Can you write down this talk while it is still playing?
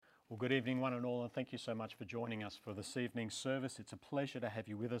Well, good evening, one and all, and thank you so much for joining us for this evening's service. It's a pleasure to have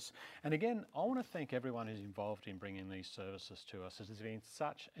you with us. And again, I want to thank everyone who's involved in bringing these services to us. It has been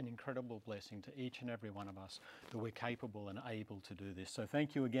such an incredible blessing to each and every one of us that we're capable and able to do this. So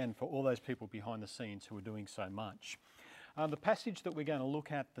thank you again for all those people behind the scenes who are doing so much. The passage that we're going to look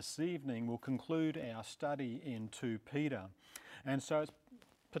at this evening will conclude our study in 2 Peter. And so it's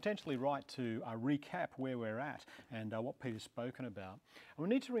potentially right to recap where we're at and what Peter's spoken about. And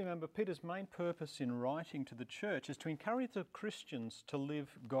we need to remember Peter's main purpose in writing to the church is to encourage the Christians to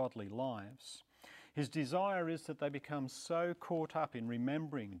live godly lives. His desire is that they become so caught up in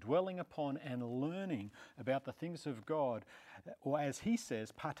remembering, dwelling upon and learning about the things of God, or as he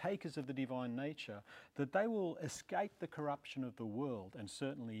says, partakers of the divine nature, that they will escape the corruption of the world and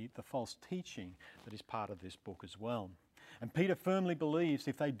certainly the false teaching that is part of this book as well. And Peter firmly believes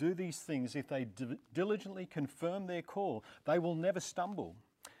if they do these things, if they diligently confirm their call, they will never stumble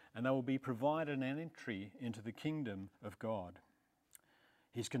and they will be provided an entry into the kingdom of God.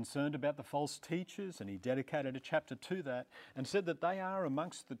 He's concerned about the false teachers, and he dedicated a chapter to that and said that they are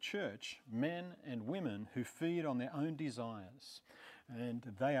amongst the church men and women who feed on their own desires,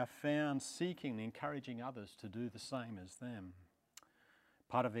 and they are found seeking and encouraging others to do the same as them.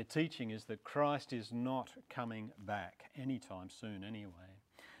 Part of their teaching is that Christ is not coming back anytime soon anyway.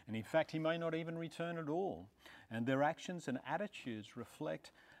 And in fact, he may not even return at all. And their actions and attitudes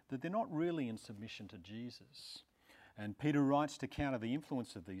reflect that they're not really in submission to Jesus. And Peter writes to counter the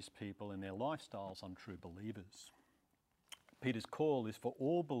influence of these people and their lifestyles on true believers. Peter's call is for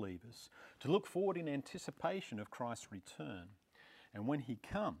all believers to look forward in anticipation of Christ's return. And when he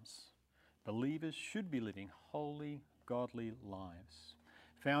comes, believers should be living holy, godly lives,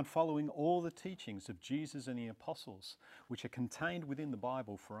 found following all the teachings of Jesus and the apostles, which are contained within the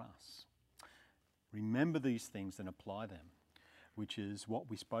Bible for us. Remember these things and apply them, which is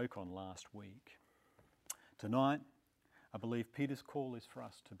what we spoke on last week. Tonight, I believe Peter's call is for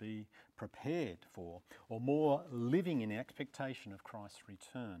us to be prepared for, or more living in expectation of Christ's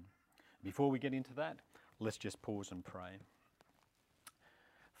return. Before we get into that, let's just pause and pray.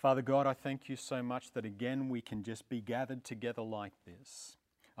 Father God, I thank you so much that again we can just be gathered together like this.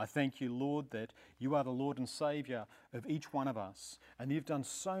 I thank you, Lord, that you are the Lord and Saviour of each one of us, and you've done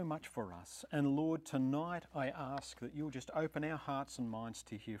so much for us. And Lord, tonight I ask that you'll just open our hearts and minds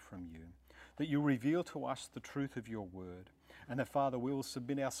to hear from you, that you'll reveal to us the truth of your word, and that, Father, we will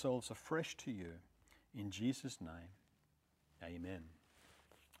submit ourselves afresh to you. In Jesus' name, amen.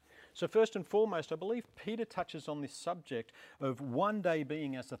 So first and foremost, I believe Peter touches on this subject of one day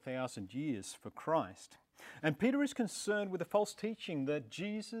being as 1,000 years for Christ. And Peter is concerned with the false teaching that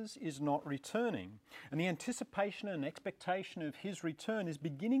Jesus is not returning. And the anticipation and expectation of his return is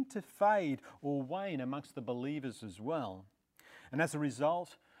beginning to fade or wane amongst the believers as well. And as a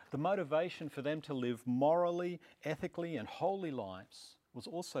result, the motivation for them to live morally, ethically and holy lives was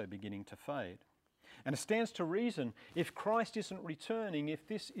also beginning to fade. And it stands to reason, if Christ isn't returning, if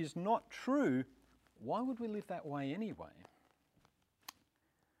this is not true, why would we live that way anyway?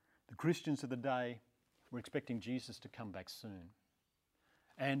 The Christians of the day were expecting Jesus to come back soon.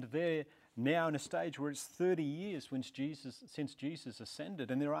 And they're now in a stage where it's 30 years since Jesus ascended,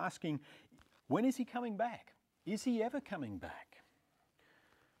 and they're asking, when is he coming back? Is he ever coming back?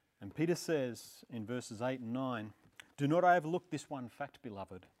 And Peter says in verses 8 and 9, "Do not overlook this one fact,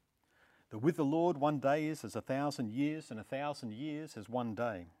 beloved, that with the Lord 1 day is as 1,000 years, and 1,000 years as 1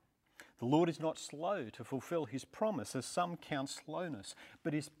 day. The Lord is not slow to fulfill his promise, as some count slowness,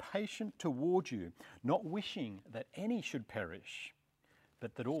 but is patient toward you, not wishing that any should perish,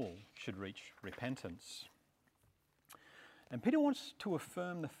 but that all should reach repentance." And Peter wants to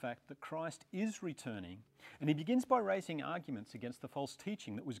affirm the fact that Christ is returning, and he begins by raising arguments against the false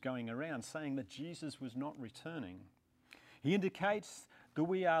teaching that was going around, saying that Jesus was not returning. He indicates that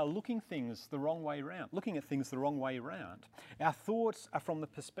we are looking at things the wrong way around. Our thoughts are from the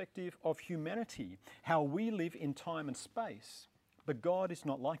perspective of humanity, how we live in time and space. But God is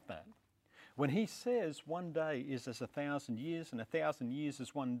not like that. When he says 1 day is as 1,000 years and 1,000 years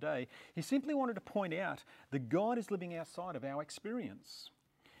as 1 day, he simply wanted to point out that God is living outside of our experience.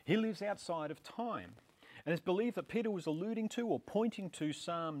 He lives outside of time. And it's believed that Peter was alluding to or pointing to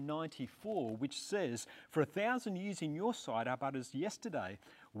Psalm 94, which says, "For 1,000 years in your sight are but as yesterday,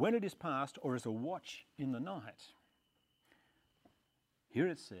 when it is past, or as a watch in the night." Here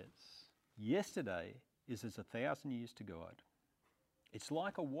it says, yesterday is as 1,000 years to God. It's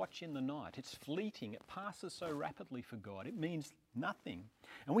like a watch in the night. It's fleeting. It passes so rapidly for God. It means nothing.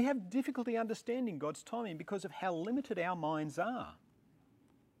 And we have difficulty understanding God's timing because of how limited our minds are.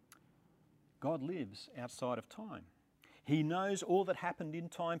 God lives outside of time. He knows all that happened in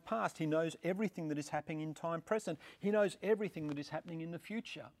time past. He knows everything that is happening in time present. He knows everything that is happening in the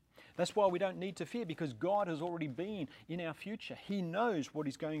future. That's why we don't need to fear, because God has already been in our future. He knows what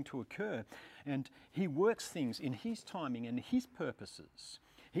is going to occur, and He works things in His timing and His purposes.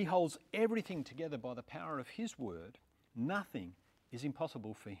 He holds everything together by the power of His word. Nothing is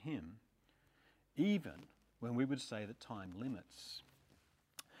impossible for Him, even when we would say that time limits.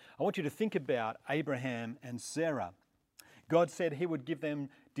 I want you to think about Abraham and Sarah. God said He would give them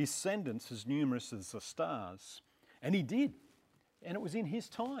descendants as numerous as the stars, and He did, and it was in His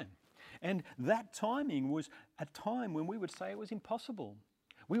time. And that timing was a time when we would say it was impossible.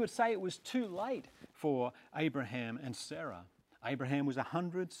 We would say it was too late for Abraham and Sarah. Abraham was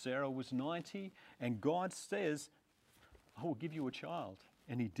 100, Sarah was 90, and God says, I will give you a child.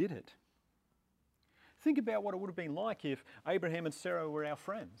 And He did it. Think about what it would have been like if Abraham and Sarah were our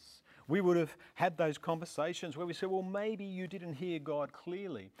friends. We would have had those conversations where we said, well, maybe you didn't hear God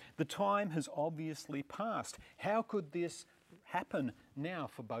clearly. The time has obviously passed. How could this happen now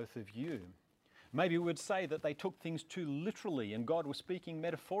for both of you? Maybe we would say that they took things too literally and God was speaking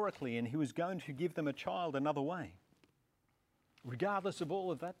metaphorically and He was going to give them a child another way. Regardless of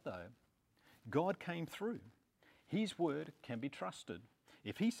all of that though, God came through. His word can be trusted.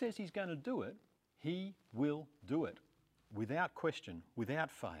 If He says He's going to do it, He will do it without question,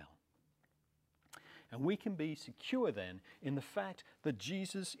 without fail. And we can be secure then in the fact that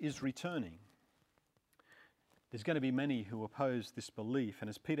Jesus is returning. There's going to be many who oppose this belief, and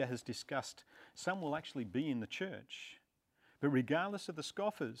as Peter has discussed, some will actually be in the church. But regardless of the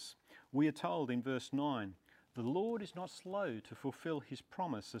scoffers, we are told in verse 9, the Lord is not slow to fulfill His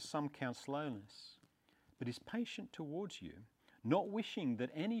promise, as some count slowness, but is patient towards you, not wishing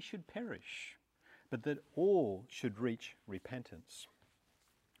that any should perish, but that all should reach repentance.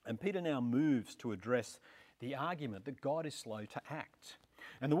 And Peter now moves to address the argument that God is slow to act.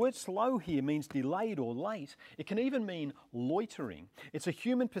 And the word slow here means delayed or late. It can even mean loitering. It's a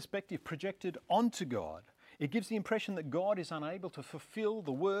human perspective projected onto God. It gives the impression that God is unable to fulfill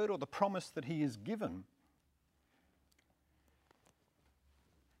the word or the promise that He has given.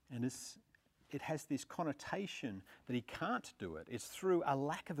 And it has this connotation that He can't do it. It's through a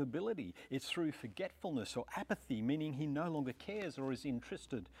lack of ability. It's through forgetfulness or apathy, meaning He no longer cares or is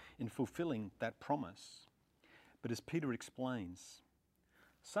interested in fulfilling that promise. But as Peter explains,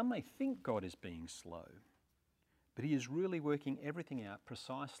 some may think God is being slow, but He is really working everything out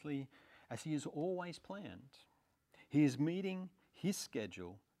precisely as He has always planned. He is meeting His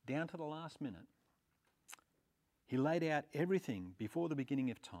schedule down to the last minute. He laid out everything before the beginning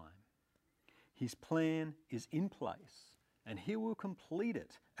of time. His plan is in place, and He will complete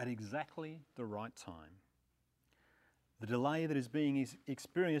it at exactly the right time. The delay that is being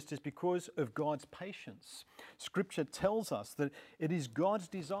experienced is because of God's patience. Scripture tells us that it is God's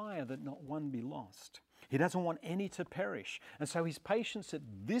desire that not one be lost. He doesn't want any to perish. And so His patience at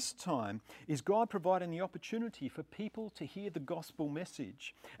this time is God providing the opportunity for people to hear the gospel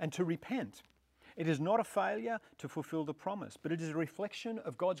message and to repent. It is not a failure to fulfill the promise, but it is a reflection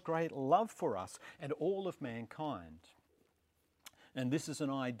of God's great love for us and all of mankind. And this is an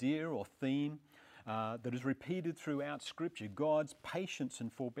idea or theme that is repeated throughout Scripture, God's patience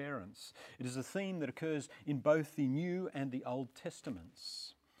and forbearance. It is a theme that occurs in both the New and the Old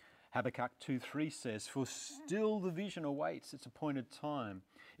Testaments. Habakkuk 2:3 says, "For still the vision awaits its appointed time.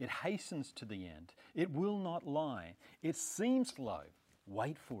 It hastens to the end. It will not lie. It seems slow.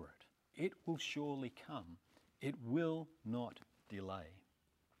 Wait for it. It will surely come. It will not delay."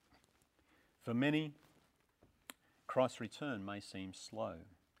 For many, Christ's return may seem slow.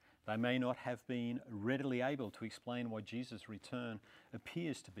 They may not have been readily able to explain why Jesus' return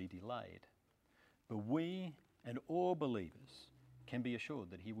appears to be delayed. But we and all believers can be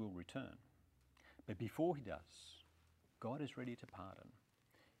assured that He will return. But before He does, God is ready to pardon.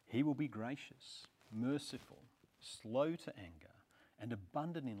 He will be gracious, merciful, slow to anger, and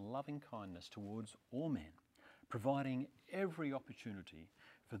abundant in loving kindness towards all men, providing every opportunity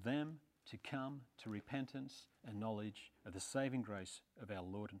for them to come to repentance and knowledge of the saving grace of our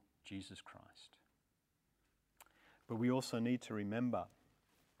Lord Jesus Christ. But we also need to remember,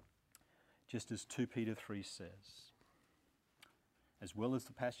 just as 2 Peter 3 says, as well as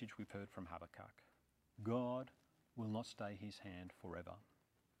the passage we've heard from Habakkuk, God will not stay His hand forever.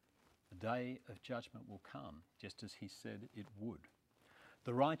 The day of judgment will come, just as He said it would.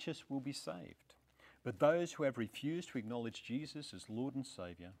 The righteous will be saved, but those who have refused to acknowledge Jesus as Lord and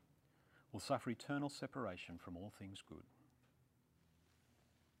Saviour will suffer eternal separation from all things good.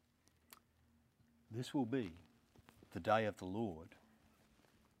 This will be the day of the Lord.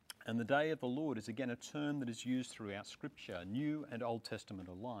 And the day of the Lord is again a term that is used throughout Scripture, New and Old Testament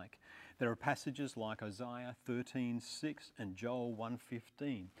alike. There are passages like Isaiah 13:6 and Joel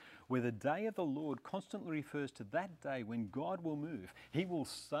 1:15, where the day of the Lord constantly refers to that day when God will move. He will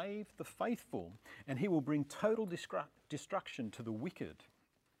save the faithful, and he will bring total destruction to the wicked.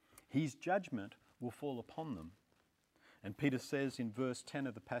 His judgment will fall upon them. And Peter says in verse 10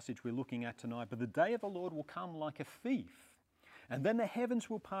 of the passage we're looking at tonight, "But the day of the Lord will come like a thief. And then the heavens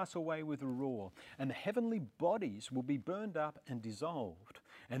will pass away with a roar, and the heavenly bodies will be burned up and dissolved,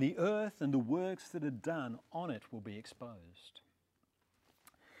 and the earth and the works that are done on it will be exposed."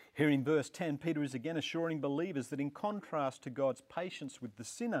 Here in verse 10, Peter is again assuring believers that in contrast to God's patience with the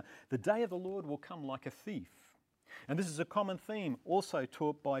sinner, the day of the Lord will come like a thief. And this is a common theme also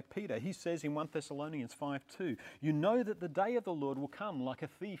taught by Peter. He says in 1 Thessalonians 5:2, "You know that the day of the Lord will come like a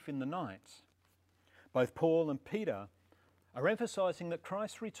thief in the night." Both Paul and Peter are emphasizing that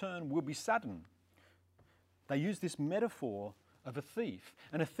Christ's return will be sudden. They use this metaphor of a thief,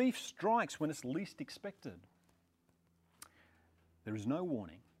 and a thief strikes when it's least expected. There is no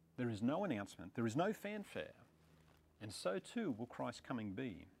warning, there is no announcement, there is no fanfare, and so too will Christ's coming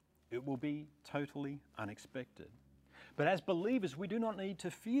be. It will be totally unexpected. But as believers, we do not need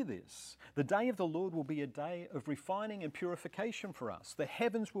to fear this. The day of the Lord will be a day of refining and purification for us. The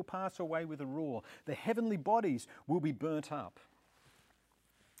heavens will pass away with a roar. The heavenly bodies will be burnt up.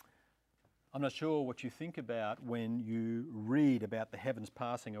 I'm not sure what you think about when you read about the heavens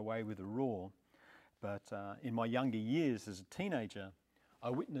passing away with a roar, but in my younger years as a teenager, I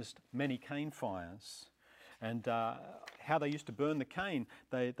witnessed many cane fires. And how they used to burn the cane,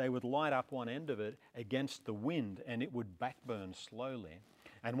 they would light up one end of it against the wind and it would backburn slowly.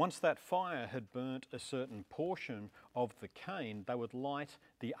 And once that fire had burnt a certain portion of the cane, they would light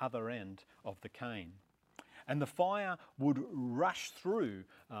the other end of the cane. And the fire would rush through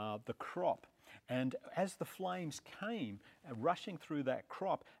the crop. And as the flames came rushing through that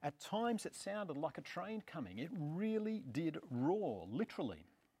crop, at times it sounded like a train coming. It really did roar, literally.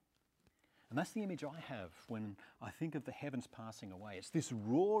 And that's the image I have when I think of the heavens passing away. It's this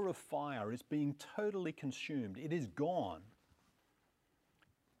roar of fire. It's being totally consumed. It is gone.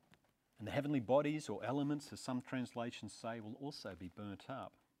 And the heavenly bodies or elements, as some translations say, will also be burnt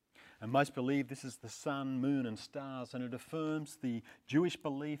up. And most believe this is the sun, moon and stars, and it affirms the Jewish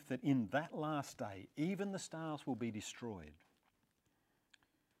belief that in that last day, even the stars will be destroyed.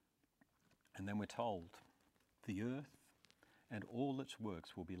 And then we're told the earth and all its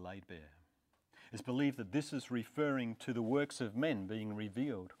works will be laid bare. It's believed that this is referring to the works of men being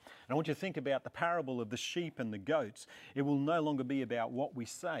revealed. And I want you to think about the parable of the sheep and the goats. It will no longer be about what we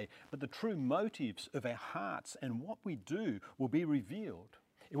say, but the true motives of our hearts and what we do will be revealed.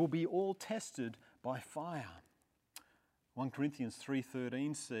 It will be all tested by fire. 1 Corinthians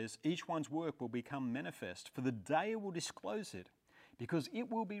 3:13 says, "Each one's work will become manifest, for the day will disclose it, because it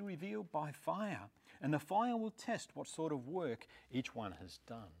will be revealed by fire, and the fire will test what sort of work each one has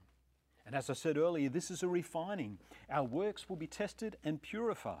done." And as I said earlier, this is a refining. Our works will be tested and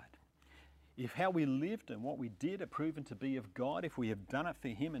purified. If how we lived and what we did are proven to be of God, if we have done it for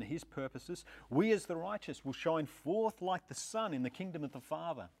Him and His purposes, we as the righteous will shine forth like the sun in the kingdom of the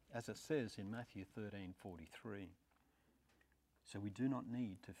Father, as it says in Matthew 13:43. So we do not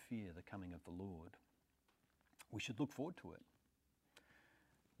need to fear the coming of the Lord. We should look forward to it.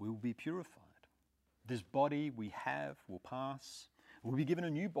 We will be purified. This body we have will pass. We'll be given a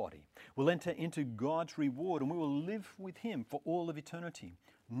new body. We'll enter into God's reward and we will live with Him for all of eternity.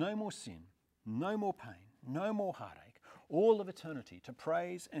 No more sin, no more pain, no more heartache. All of eternity to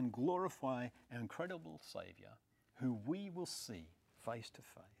praise and glorify our incredible Saviour, who we will see face to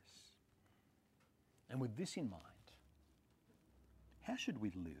face. And with this in mind, how should we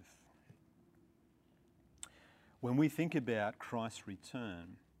live? When we think about Christ's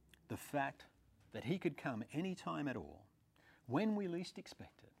return, the fact that He could come any time at all, when we least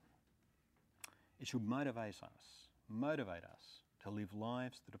expect it, it should motivate us to live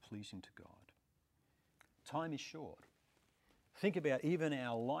lives that are pleasing to God. Time is short. Think about even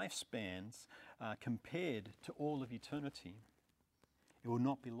our lifespans compared to all of eternity. It will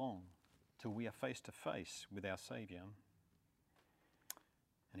not be long till we are face to face with our Saviour.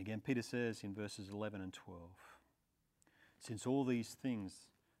 And again, Peter says in verses 11 and 12, "Since all these things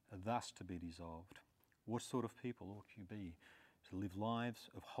are thus to be dissolved, what sort of people ought you be to live lives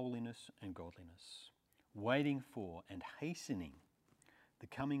of holiness and godliness, waiting for and hastening the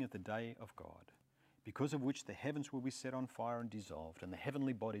coming of the day of God, because of which the heavens will be set on fire and dissolved, and the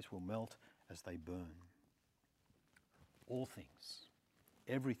heavenly bodies will melt as they burn." All things,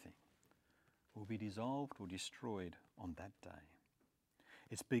 everything, will be dissolved or destroyed on that day.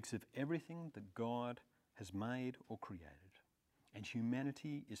 It speaks of everything that God has made or created, and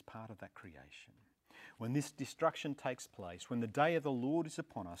humanity is part of that creation. When this destruction takes place, when the day of the Lord is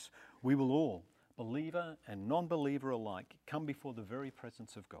upon us, we will all, believer and non-believer alike, come before the very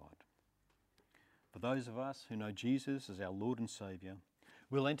presence of God. For those of us who know Jesus as our Lord and Saviour,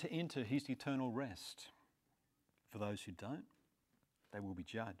 we'll enter into his eternal rest. For those who don't, they will be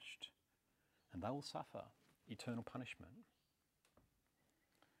judged and they will suffer eternal punishment.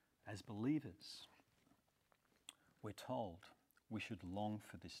 As believers, we're told we should long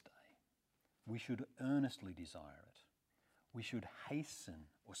for this day. We should earnestly desire it. We should hasten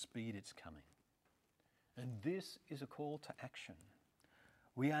or speed its coming. And this is a call to action.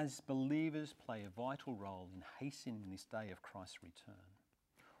 We as believers play a vital role in hastening this day of Christ's return.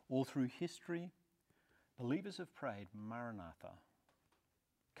 All through history, believers have prayed, Maranatha,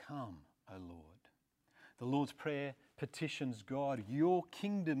 come, O Lord. The Lord's Prayer petitions God, your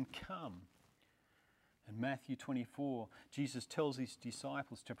kingdom come. In Matthew 24, Jesus tells his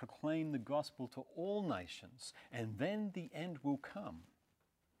disciples to proclaim the gospel to all nations, and then the end will come.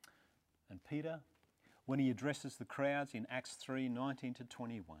 And Peter, when he addresses the crowds in Acts 3:19 to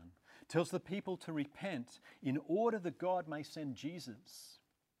 21, tells the people to repent in order that God may send Jesus.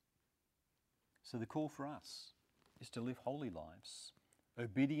 So the call for us is to live holy lives,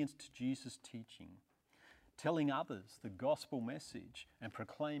 obedience to Jesus' teaching, telling others the gospel message and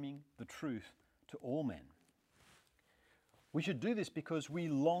proclaiming the truth to all men. We should do this because we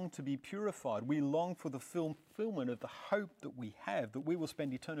long to be purified. We long for the fulfillment of the hope that we have, that we will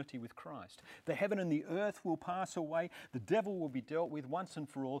spend eternity with Christ. The heaven and the earth will pass away, the devil will be dealt with once and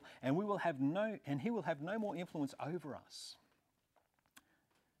for all, and he will have no more influence over us.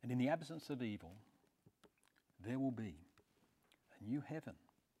 And in the absence of evil, there will be a new heaven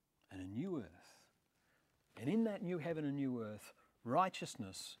and a new earth. And in that new heaven and new earth,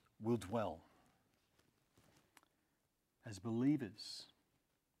 righteousness will dwell. As believers,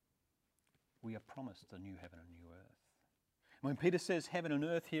 we are promised a new heaven and new earth. When Peter says heaven and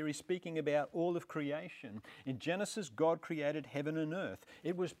earth here, he's speaking about all of creation. In Genesis, God created heaven and earth.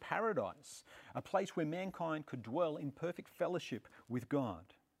 It was paradise, a place where mankind could dwell in perfect fellowship with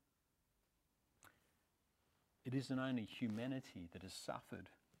God. It isn't only humanity that has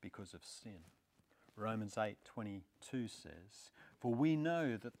suffered because of sin. Romans 8:22 says, "For we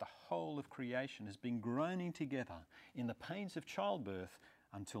know that the whole of creation has been groaning together in the pains of childbirth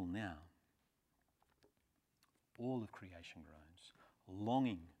until now." All of creation groans,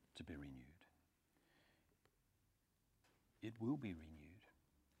 longing to be renewed. It will be renewed,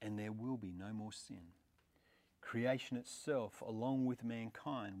 and there will be no more sin. Creation itself, along with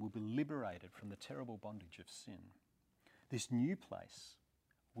mankind, will be liberated from the terrible bondage of sin. This new place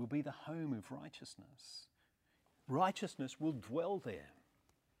will be the home of righteousness. Righteousness will dwell there.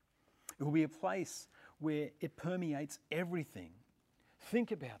 It will be a place where it permeates everything. Think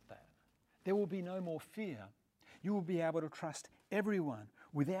about that. There will be no more fear. You will be able to trust everyone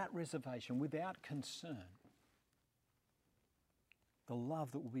without reservation, without concern. The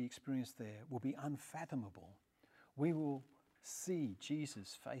love that will be experienced there will be unfathomable. We will see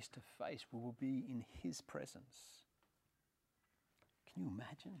Jesus face to face. We will be in his presence. Can you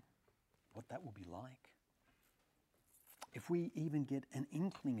imagine what that will be like? If we even get an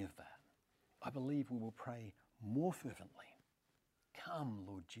inkling of that, I believe we will pray more fervently, "Come,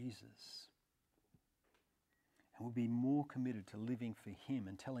 Lord Jesus." And we'll be more committed to living for him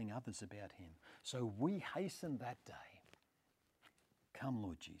and telling others about him. So we hasten that day. Come,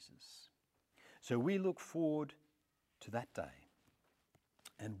 Lord Jesus. So we look forward to that day.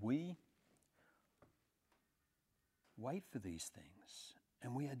 And we wait for these things.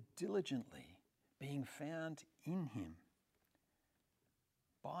 And we are diligently being found in him,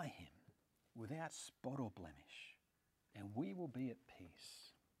 by him, without spot or blemish. And we will be at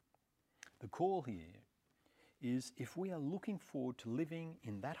peace. The call here is, if we are looking forward to living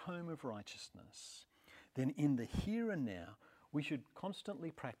in that home of righteousness, then in the here and now, we should constantly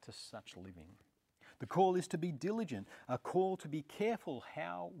practice such living. The call is to be diligent, a call to be careful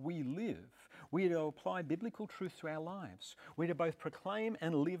how we live. We are to apply biblical truth to our lives. We are to both proclaim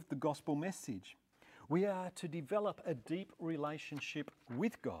and live the gospel message. We are to develop a deep relationship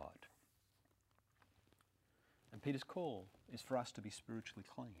with God. And Peter's call is for us to be spiritually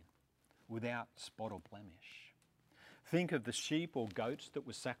clean, without spot or blemish. Think of the sheep or goats that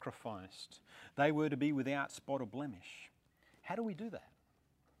were sacrificed. They were to be without spot or blemish. How do we do that?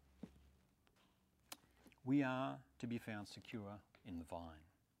 We are to be found secure in the vine.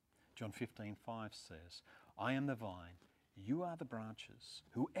 John 15:5 says, "I am the vine, you are the branches.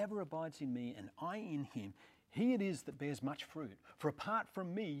 Whoever abides in me and I in him, He it is that bears much fruit, for apart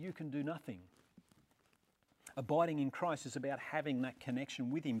from me you can do nothing. Abiding in Christ is about having that connection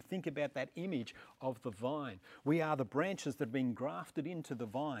with Him. Think about that image of the vine. We are the branches that have been grafted into the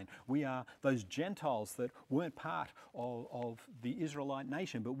vine. We are those Gentiles that weren't part of the Israelite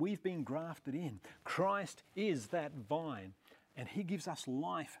nation, but we've been grafted in. Christ is that vine, and He gives us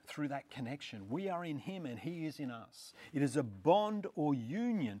life through that connection. We are in Him and He is in us. It is a bond or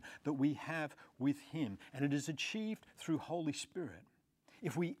union that we have with Him, and it is achieved through Holy Spirit.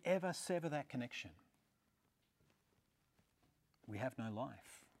 If we ever sever that connection, we have no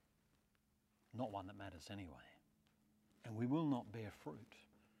life, not one that matters anyway, and we will not bear fruit,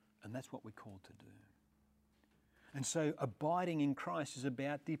 and that's what we're called to do. And so abiding in Christ is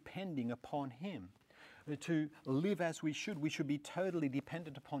about depending upon Him. To live as we should be totally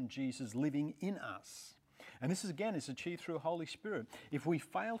dependent upon Jesus living in us. And this is achieved through the Holy Spirit. If we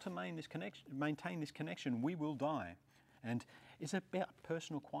fail to maintain this connection, we will die. And it's about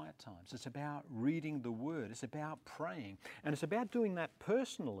personal quiet times. It's about reading the Word. It's about praying. And it's about doing that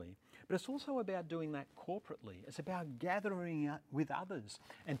personally, but it's also about doing that corporately. It's about gathering with others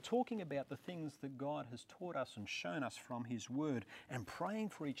and talking about the things that God has taught us and shown us from His Word and praying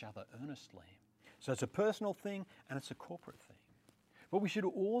for each other earnestly. So it's a personal thing and it's a corporate thing. But we should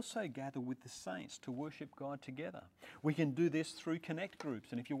also gather with the saints to worship God together. We can do this through Connect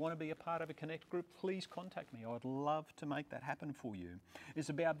groups. And if you want to be a part of a Connect group, please contact me. I would love to make that happen for you. It's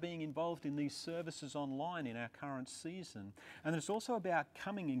about being involved in these services online in our current season. And it's also about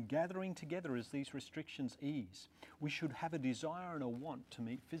coming and gathering together as these restrictions ease. We should have a desire and a want to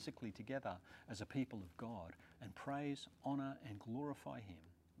meet physically together as a people of God and praise, honour and glorify Him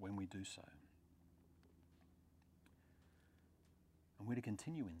when we do so. And we're to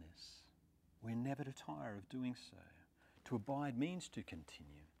continue in this. We're never to tire of doing so. To abide means to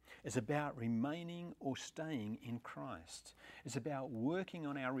continue. It's about remaining or staying in Christ. It's about working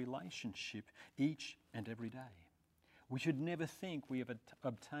on our relationship each and every day. We should never think we have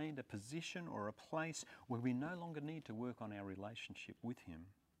obtained a position or a place where we no longer need to work on our relationship with Him.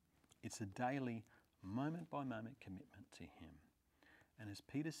 It's a daily, moment-by-moment commitment to Him. And as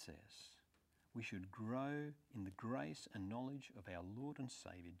Peter says, we should grow in the grace and knowledge of our Lord and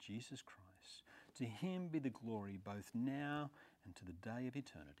Saviour, Jesus Christ. To Him be the glory both now and to the day of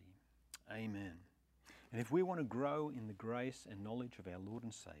eternity. Amen. And if we want to grow in the grace and knowledge of our Lord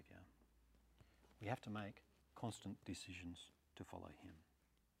and Saviour, we have to make constant decisions to follow Him.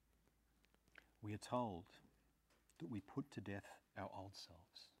 We are told that we put to death our old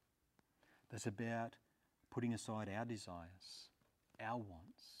selves. That's about putting aside our desires, our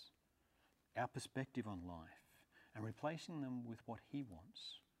wants, our perspective on life, and replacing them with what He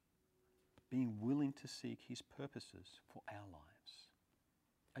wants, being willing to seek His purposes for our lives.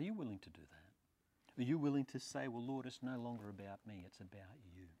 Are you willing to do that? Are you willing to say, well, Lord, it's no longer about me, it's about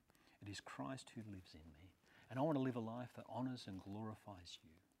You. It is Christ who lives in me, and I want to live a life that honours and glorifies You.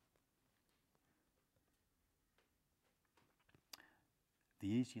 The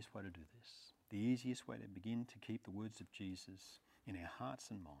easiest way to do this, the easiest way to begin to keep the words of Jesus in our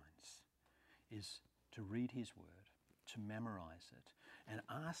hearts and minds is to read His Word, to memorise it, and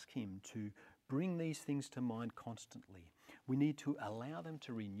ask Him to bring these things to mind constantly. We need to allow them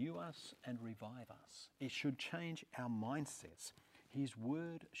to renew us and revive us. It should change our mindsets. His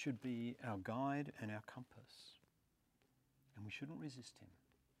Word should be our guide and our compass. And we shouldn't resist Him.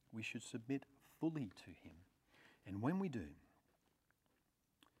 We should submit fully to Him. And when we do,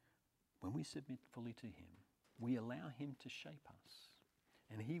 when we submit fully to Him, we allow Him to shape us.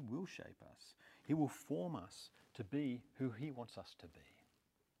 And He will shape us. He will form us to be who He wants us to be.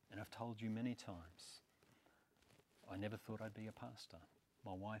 And I've told you many times, I never thought I'd be a pastor.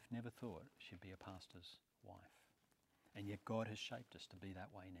 My wife never thought she'd be a pastor's wife. And yet God has shaped us to be that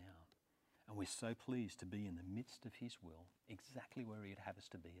way now. And we're so pleased to be in the midst of His will, exactly where He'd have us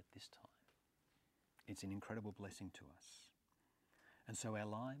to be at this time. It's an incredible blessing to us. And so our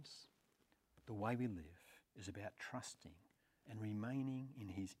lives, the way we live, is about trusting and remaining in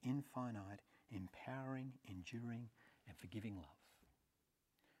His infinite, empowering, enduring, and forgiving love.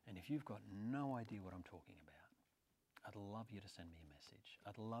 And if you've got no idea what I'm talking about, I'd love you to send me a message.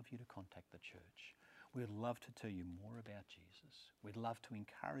 I'd love you to contact the church. We'd love to tell you more about Jesus. We'd love to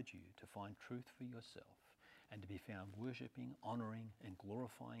encourage you to find truth for yourself and to be found worshipping, honouring, and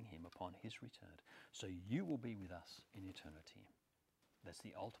glorifying Him upon His return, so you will be with us in eternity. That's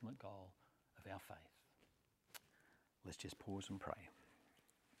the ultimate goal of our faith. Let's just pause and pray.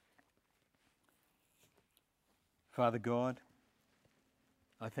 Father God,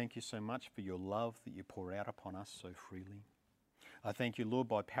 I thank You so much for Your love that You pour out upon us so freely. I thank you, Lord,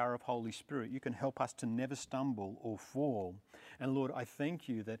 by power of Holy Spirit, you can help us to never stumble or fall. And Lord, I thank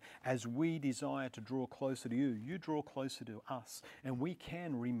you that as we desire to draw closer to you, you draw closer to us, and we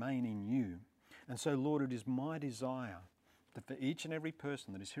can remain in you. And so, Lord, it is my desire that for each and every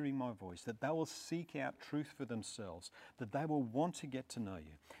person that is hearing my voice, that they will seek out truth for themselves, that they will want to get to know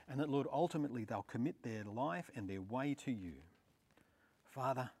you, and that, Lord, ultimately they'll commit their life and their way to you.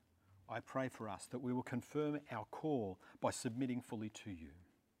 Father, I pray for us that we will confirm our call by submitting fully to you.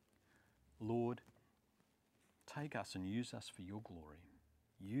 Lord, take us and use us for your glory.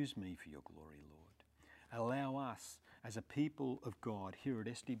 Use me for your glory, Lord. Allow us as a people of God here at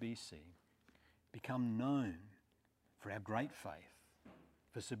SDBC become known for our great faith,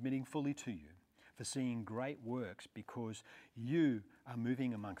 for submitting fully to you, for seeing great works because you are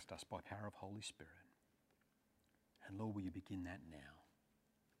moving amongst us by power of Holy Spirit. And Lord, will you begin that now?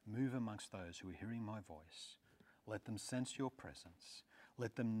 Move amongst those who are hearing my voice. Let them sense your presence.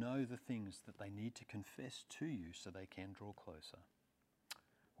 Let them know the things that they need to confess to you so they can draw closer.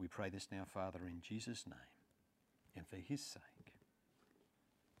 We pray this now, Father, in Jesus' name and for his sake.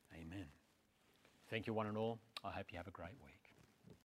 Amen. Thank you, one and all. I hope you have a great week.